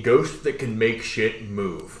just a ghost that can make shit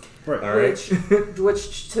move. Right. All right?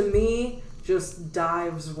 Which to me just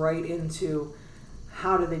dives right into...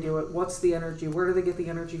 How do they do it? What's the energy? Where do they get the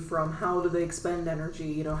energy from? How do they expend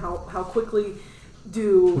energy? How quickly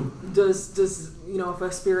does if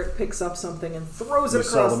a spirit picks up something and throws it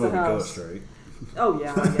across the house? Ghost, right? Oh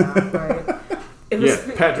yeah, right.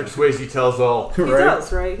 Patrick Swayze tells all. He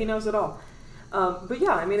does, right? He knows it all. But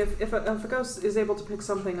yeah, I mean, if a ghost is able to pick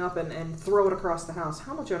something up and throw it across the house,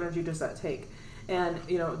 how much energy does that take? And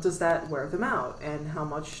does that wear them out? And how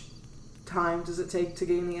much time does it take to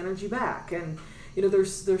gain the energy back? And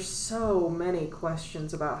there's so many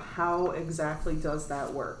questions about how exactly does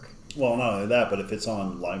that work. Well, not only that, but if it's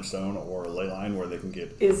on limestone or a ley line where they can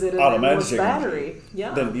get is it an endless battery?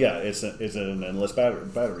 Yeah. Then it's an endless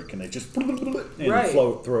battery. Can they just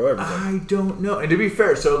float through everything? I don't know. And to be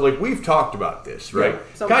fair, so we've talked about this, right?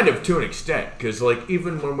 Yeah, kind of to an extent, because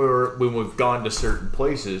even when we've gone to certain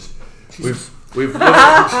places, we've even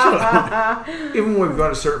when we've gone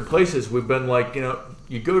to certain places, we've been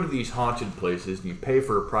you go to these haunted places and you pay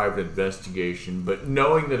for a private investigation, but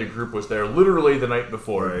knowing that a group was there literally the night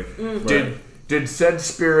before, right. Mm-hmm. Did said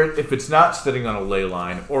spirit, if it's not sitting on a ley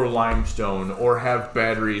line or limestone or have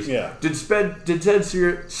batteries, did said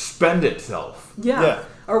spirit spend itself? Yeah.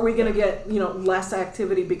 Are we going to get less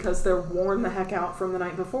activity because they're worn the heck out from the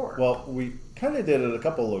night before? Well, we kind of did at a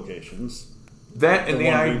couple locations. That and the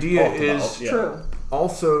idea is true.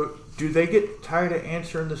 Also, do they get tired of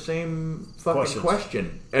answering the same fucking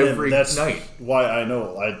question every that's night? Why I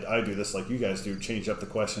know I do this like you guys do, change up the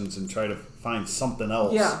questions and try to find something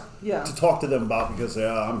else to talk to them about because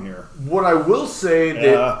I'm here. What I will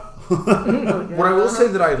say what I will say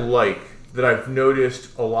that I like, that I've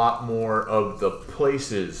noticed a lot more of the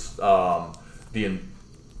places, I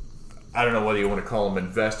don't know whether you want to call them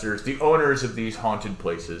investors, the owners of these haunted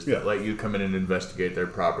places that let you come in and investigate their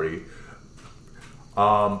property.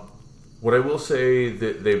 What I will say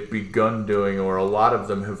that they've begun doing, or a lot of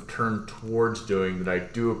them have turned towards doing, that I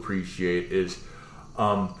do appreciate is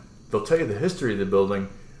they'll tell you the history of the building.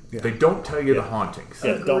 Yeah. They don't tell you the hauntings.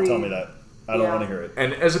 Yeah, don't tell me that. I don't want to hear it.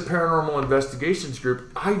 And as a paranormal investigations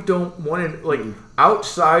group, I don't want to,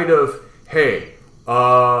 outside of, hey,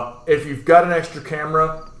 if you've got an extra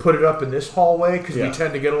camera, put it up in this hallway because we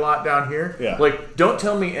tend to get a lot down here. Yeah. Don't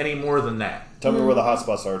tell me any more than that. Tell me where the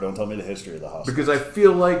hotspots are. Don't tell me the history of the hotspots. Because I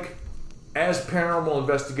feel like, as paranormal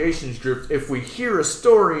investigations groups, if we hear a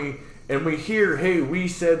story and we hear, hey, we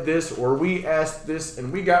said this or we asked this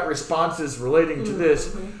and we got responses relating to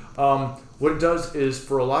this, what it does is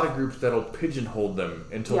for a lot of groups that'll pigeonhole them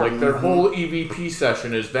into their whole EVP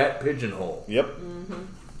session is that pigeonhole. Yep.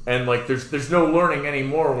 And there's no learning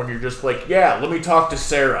anymore when you're just like, let me talk to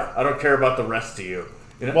Sarah. I don't care about the rest of you.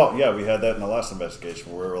 You know? Well, yeah, we had that in the last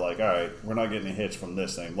investigation where we were like, all right, we're not getting a hitch from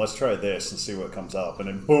this thing. Let's try this and see what comes up. And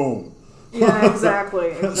then boom. Yeah,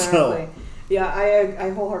 exactly. I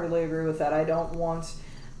wholeheartedly agree with that. I don't want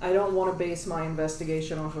to base my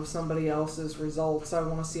investigation off of somebody else's results. I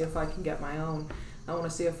want to see if I can get my own. I want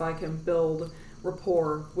to see if I can build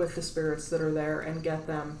rapport with the spirits that are there and get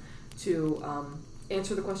them to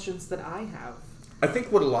answer the questions that I have. I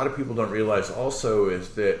think what a lot of people don't realize also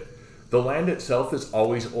is that the land itself is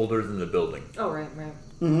always older than the building. Oh, right.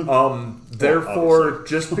 Therefore,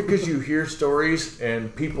 just because you hear stories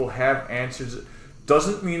and people have answers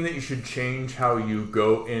doesn't mean that you should change how you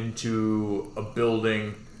go into a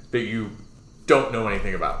building that you don't know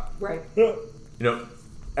anything about. Right.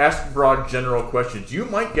 Ask broad general questions. You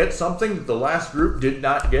might get something that the last group did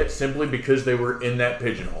not get simply because they were in that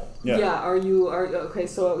pigeonhole. Yeah. Okay,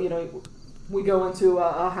 so, we go into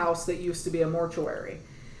a house that used to be a mortuary.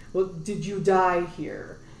 Well, did you die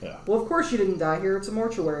here? Yeah. Well, of course you didn't die here. It's a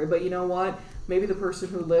mortuary. But you know what? Maybe the person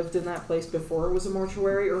who lived in that place before it was a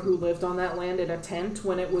mortuary, or who lived on that land in a tent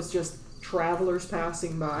when it was just travelers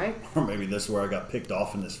passing by. Or maybe this is where I got picked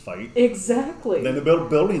off in this fight. Exactly. Then they built a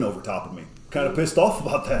building over top of me. Kind of pissed off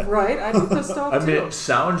about that. Right? I'd be pissed off too. I mean, it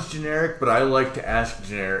sounds generic, but I like to ask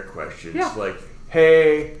generic questions. Yeah. Like,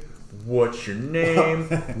 hey, what's your name?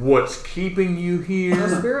 What's keeping you here?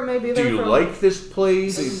 A spirit may be there. Do you like this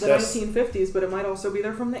place? The 1950s, but it might also be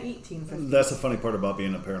there from the 1850s. That's the funny part about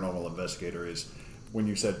being a paranormal investigator is when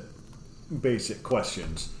you said basic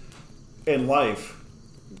questions. In life,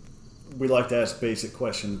 we like to ask basic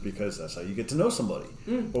questions because that's how you get to know somebody.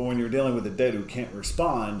 But when you're dealing with the dead who can't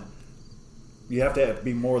respond, you have to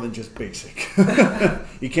be more than just basic.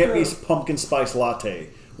 You can't be pumpkin spice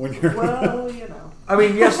latte when you're... Well, I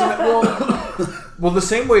mean, yes. Well, the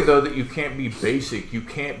same way, though, that you can't be basic, you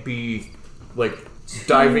can't be,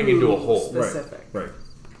 diving into a hole. Specific. Right.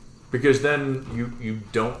 Because then you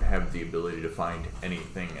don't have the ability to find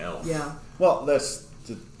anything else. Yeah. Well, that's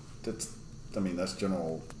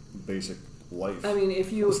general basic life. I mean,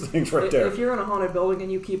 if you're in a haunted building and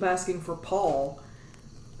you keep asking for Paul,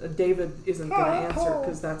 David isn't going to answer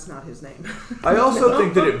because that's not his name. I also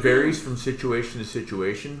think that it varies from situation to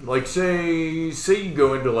situation. Like, say you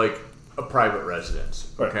go into a private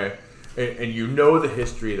residence, okay, and you know the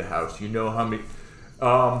history of the house. You know how many.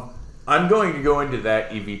 I'm going to go into that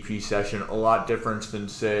EVP session a lot different than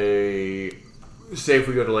say if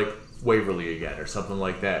we go to Waverly again or something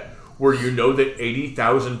like that, where you know that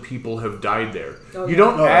 80,000 people have died there. You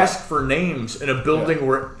don't ask for names in a building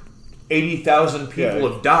where 80,000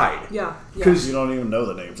 people have died. Yeah. Because you don't even know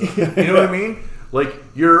the names. You know what I mean?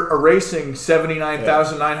 You're erasing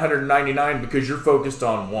 79,999 because you're focused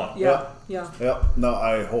on one. Yeah. No,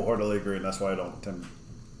 I wholeheartedly agree, and that's why I don't tend.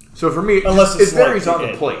 So for me, it varies on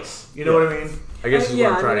the place. You know what I mean? I guess is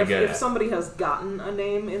what I'm trying to get at. If somebody has gotten a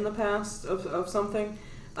name in the past of something,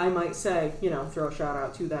 I might say, throw a shout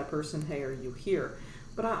out to that person. Hey, are you here?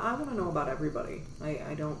 But I want to know about everybody.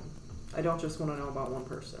 I don't just want to know about one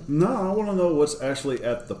person. No, I want to know what's actually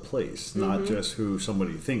at the place, not just who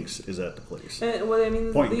somebody thinks is at the place.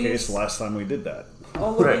 Point in case, last time we did that.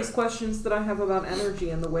 All of these questions that I have about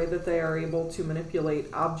energy and the way that they are able to manipulate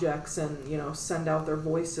objects and, send out their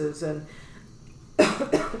voices and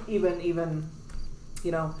even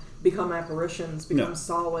become apparitions, become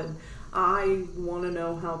solid. I want to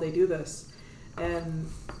know how they do this. And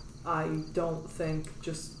I don't think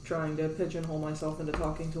just trying to pigeonhole myself into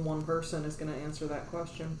talking to one person is going to answer that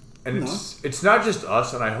question. And it's not just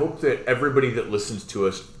us, and I hope that everybody that listens to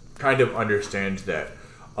us kind of understands that.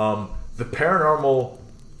 The paranormal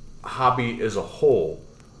hobby as a whole,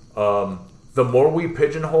 the more we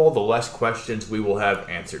pigeonhole, the less questions we will have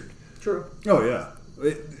answered. True. Oh, yeah.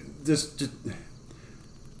 Just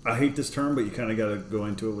I hate this term, but you kind of got to go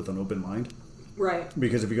into it with an open mind. Right.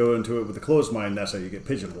 Because if you go into it with a closed mind, that's how you get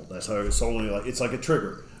pigeonholed. That's how it's only it's like a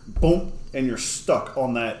trigger. Boom, and you're stuck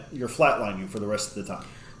on that. You're flatlining for the rest of the time.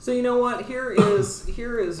 So you know what? Here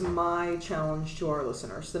is my challenge to our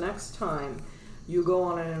listeners. The next time you go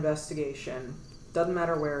on an investigation, doesn't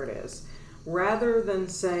matter where it is, rather than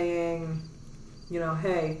saying,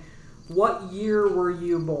 hey, what year were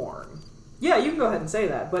you born? Yeah, you can go ahead and say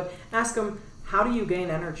that, but ask them, how do you gain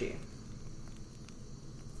energy?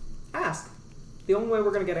 Ask. The only way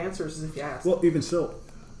we're going to get answers is if you ask. Well, even still,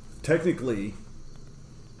 technically,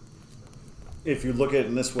 if you look at it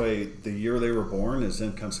in this way, the year they were born is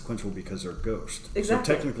inconsequential because they're a ghost. Exactly.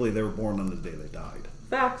 So technically, they were born on the day they died.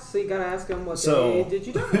 Facts. So you got to ask them what day did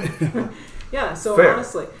you die? Yeah. So Fair.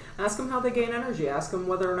 Honestly, ask them how they gain energy. Ask them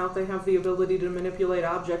whether or not they have the ability to manipulate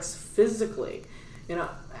objects physically.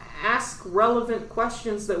 Ask relevant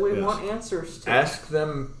questions that we want answers to. Ask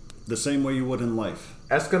them the same way you would in life.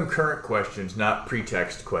 Ask them current questions, not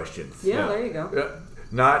pretext questions. Yeah, there you go.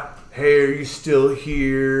 Not, hey, are you still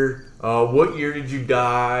here? What year did you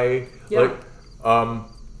die? Yeah.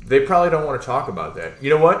 They probably don't want to talk about that. You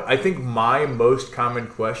know what? I think my most common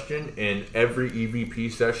question in every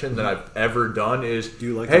EVP session that I've ever done is, do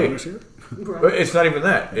you like hey, the here? Right. It's not even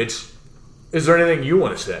that. It's, is there anything you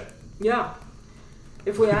want to say? Yeah.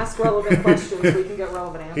 If we ask relevant questions, we can get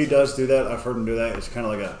relevant answers. He does do that. I've heard him do that. It's kind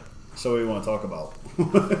of like so what do you want to talk about?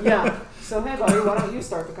 Yeah. So, hey, buddy, why don't you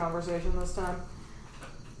start the conversation this time?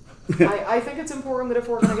 I think it's important that if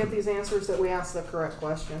we're going to get these answers that we ask the correct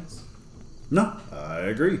questions. No, I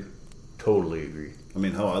agree. Totally agree. I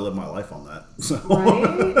mean, hell, I live my life on that. So.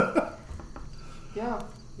 Right? Yeah.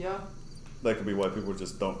 That could be why people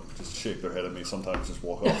just don't just shake their head at me sometimes, just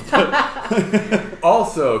walk off.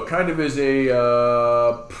 Also, kind of as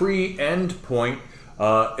a pre-end point,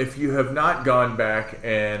 if you have not gone back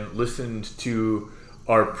and listened to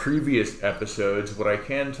our previous episodes, what I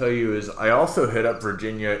can tell you is I also hit up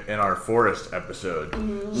Virginia in our forest episode.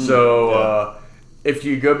 Mm-hmm. So if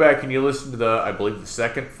you go back and you listen to I believe the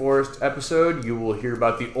second forest episode, you will hear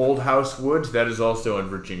about the Old House Woods. That is also in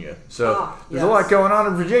Virginia. So there's a lot going on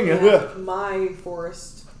in Virginia. Yeah. My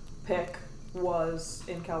forest pick was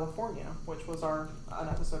in California, which was an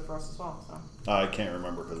episode for us as well. So I can't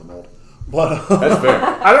remember because I'm old. But that's fair.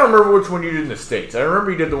 I don't remember which one you did in the States. I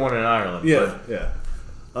remember you did the one in Ireland. Yeah.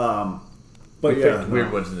 But picked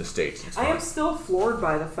weird ones in the States. I am still floored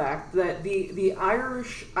by the fact that the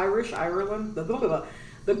Irish Ireland,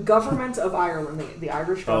 the government of Ireland, the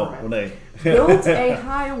Irish government, built a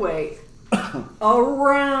highway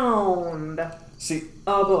around a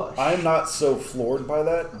bush. I'm not so floored by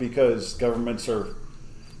that because governments are...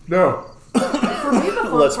 No. For me, the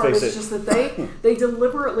fun part is just that they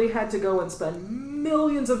deliberately had to go and spend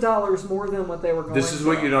millions of dollars more than what they were going to. This is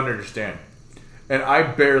what you don't understand. And I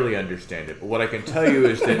barely understand it. But what I can tell you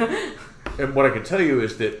is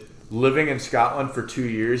that living in Scotland for 2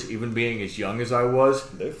 years, even being as young as I was,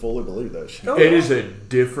 they fully believe that shit. It is a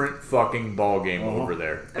different fucking ball game over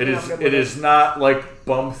there. It is not like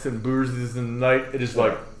bumps and bruises in the night. It is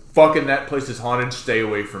like fucking that place is haunted. Stay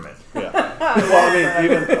away from it. Yeah. Well, I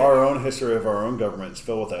mean, even our own history of our own government is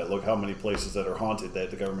filled with that. Look how many places that are haunted that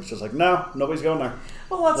the government's just like, no, nobody's going there.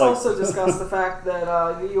 Well, let's also discuss the fact that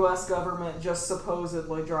the U.S. government just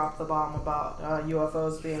supposedly dropped the bomb about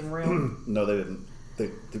UFOs being real. No, they didn't.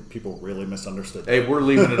 The people really misunderstood. Hey, we're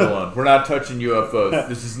leaving it alone. We're not touching UFOs.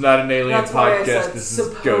 This is not an alien podcast. This is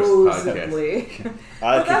a ghost podcast.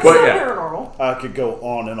 But that's not paranormal. I could go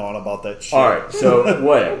on and on about that shit. All right, so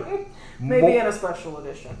whatever. Maybe in a special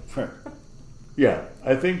edition. Yeah,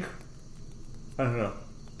 I don't know.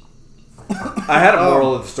 I had a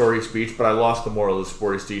moral of the story speech, but I lost the moral of the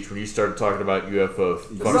story speech when you started talking about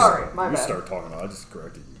UFOs. Sorry, my bad. You started talking about it. I just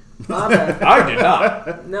corrected you. My bad. I did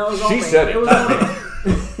not. No, it was she said it. It was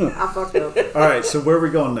I fucked up. All right, so where are we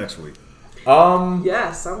going next week?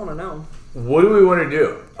 Yes, I want to know. What do we want to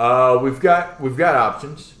do? We've got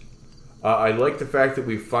options. I like the fact that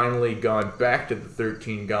we've finally gone back to the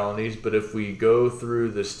 13 colonies, but if we go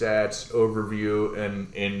through the stats overview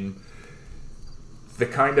and in the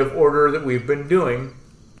kind of order that we've been doing,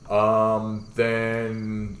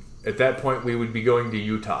 then at that point we would be going to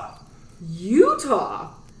Utah.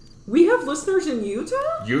 Utah? We have listeners in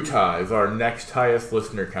Utah? Utah is our next highest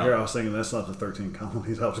listener count. Yeah, I was thinking that's not the 13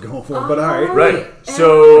 colonies I was going for, but all right. Right.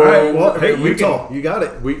 So, All right, well, hey, Utah, you got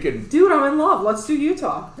it. We can Dude, I'm in love. Let's do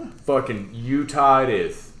Utah. fucking Utah it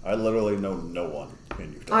is. I literally know no one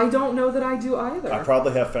in Utah. I don't know that I do either. I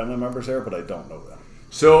probably have family members there, but I don't know them.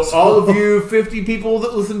 So all of you 50 people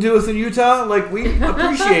that listen to us in Utah, like, we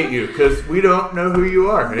appreciate you because we don't know who you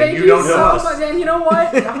are and Thank you don't know so us. much. And you know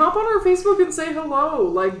what? Hop on our Facebook and say hello.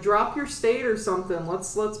 Like, drop your state or something.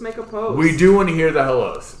 Let's make a post. We do want to hear the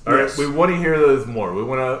hellos. All right, Yes. we want to hear those more. We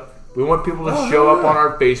want people to show up on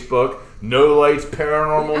our Facebook, No Lights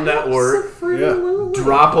Paranormal Network. Absolutely.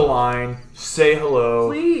 Drop a line, say hello,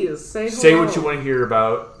 Please say hello. say what you want to hear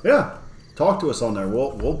about. Yeah. Talk to us on there.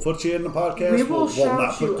 We'll put you in the podcast. We will we'll shout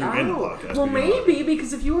not put you you in the out. podcast. Well, but you know. maybe,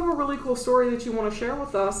 because if you have a really cool story that you want to share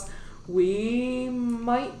with us, we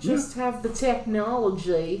might just have the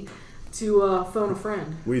technology to phone a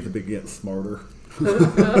friend. We have to be getting smarter.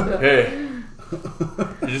 Hey,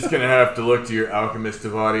 you're just going to have to look to your alchemist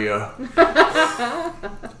of audio.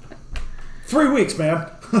 3 weeks, man.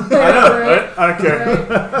 I know. I don't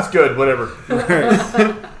care. It's good. Whatever.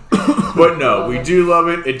 But no, we do love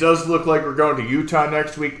it. It does look like we're going to Utah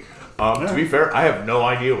next week. To be fair, I have no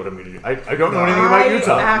idea what I'm going to do. I don't know anything about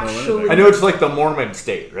Utah. I know it's like the Mormon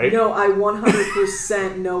state, right? No, I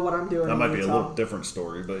 100% know what I'm doing. That in might be a Utah. little different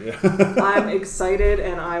story, but yeah. I'm excited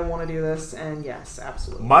and I want to do this, and yes,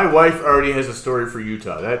 absolutely. My wife already has a story for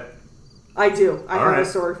Utah. I do. I All have right. a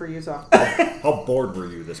story for Utah. How bored were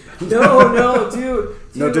you this month? No, dude.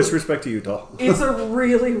 No disrespect to Utah. It's a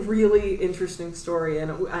really, really interesting story, and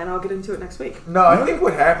I'll get into it next week. No, I think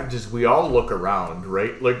what happens is we all look around,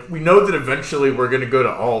 right? Like, we know that eventually we're going to go to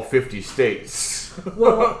all 50 states.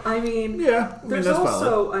 Well, I mean, Yeah, I mean, there's that's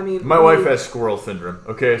also, I mean, My wife has squirrel syndrome,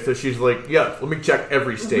 okay? So she's like, yeah, let me check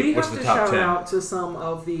every state. We What's have the to top shout 10? out to some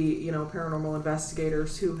of the paranormal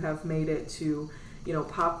investigators who have made it to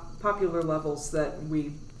popular levels that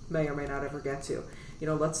we may or may not ever get to.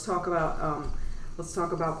 Let's talk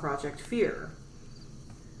about Project Fear.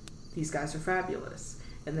 These guys are fabulous,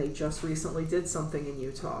 and they just recently did something in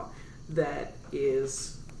Utah that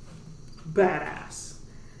is badass,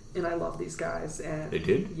 and I love these guys. And They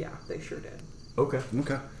did? Yeah, they sure did. Okay.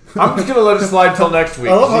 Okay. I'm just going to let it slide till next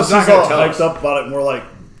week. I love how She's not she's all gonna tell us. hyped up about it, and we're like,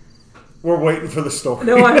 we're waiting for the story.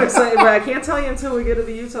 No, I'm excited, but I can't tell you until we get to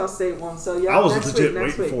the Utah State one. So yeah, I was next legit week,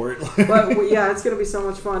 next waiting week. for it. But yeah, it's gonna be so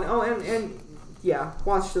much fun. Oh, and yeah,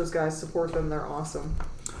 watch those guys, support them. They're awesome.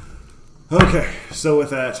 Okay, so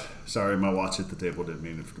with that, sorry, my watch at the table didn't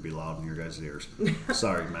mean it to be loud in your guys' ears.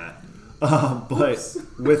 Sorry, Matt. But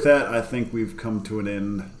with that, I think we've come to an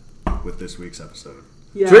end with this week's episode.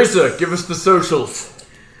 Yes. Teresa, give us the socials.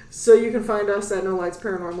 So you can find us at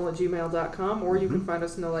nolightsparanormal@gmail.com, or you can find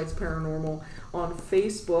us No Lights Paranormal on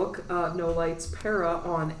Facebook, No Lights Para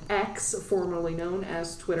on X, formerly known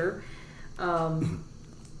as Twitter. Yeah,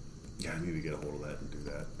 I need to get a hold of that and do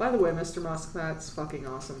that. By the way, Mr. Musk, that's fucking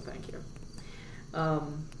awesome. Thank you.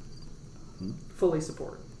 Fully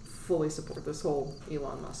support this whole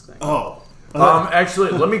Elon Musk thing. Oh.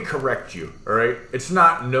 Actually, let me correct you, all right? It's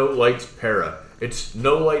not No Lights Para. It's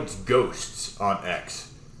No Lights Ghosts on X.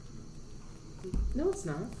 No, it's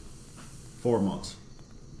not. 4 months.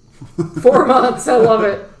 4 months. I love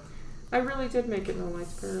it. I really did make it No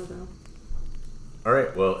Lights Para, though. All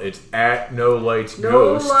right, well, it's at No Lights No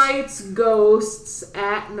Ghosts. Lights Ghosts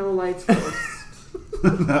at No Lights Ghosts.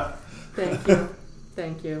 Thank you.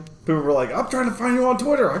 Thank you. People were like, I'm trying to find you on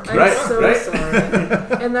Twitter. I can't. I'm so right.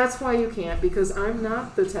 sorry. And that's why you can't, because I'm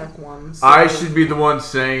not the tech one. So. I should be the one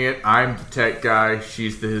saying it. I'm the tech guy.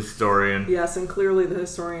 She's the historian. Yes, and clearly the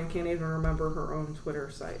historian can't even remember her own Twitter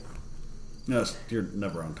site. No, you're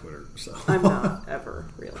never on Twitter, so. I'm not, ever,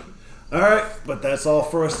 really. All right, but that's all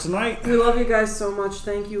for us tonight. We love you guys so much.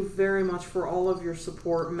 Thank you very much for all of your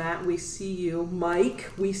support. Matt, we see you.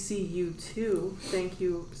 Mike, we see you too. Thank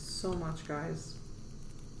you so much, guys.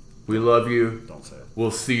 We love you. Don't say it.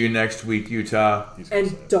 We'll see you next week, Utah. He's gonna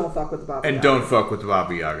say And it. don't fuck with the Baba And Yaga. don't fuck with the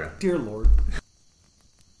Baba Yaga. Dear Lord.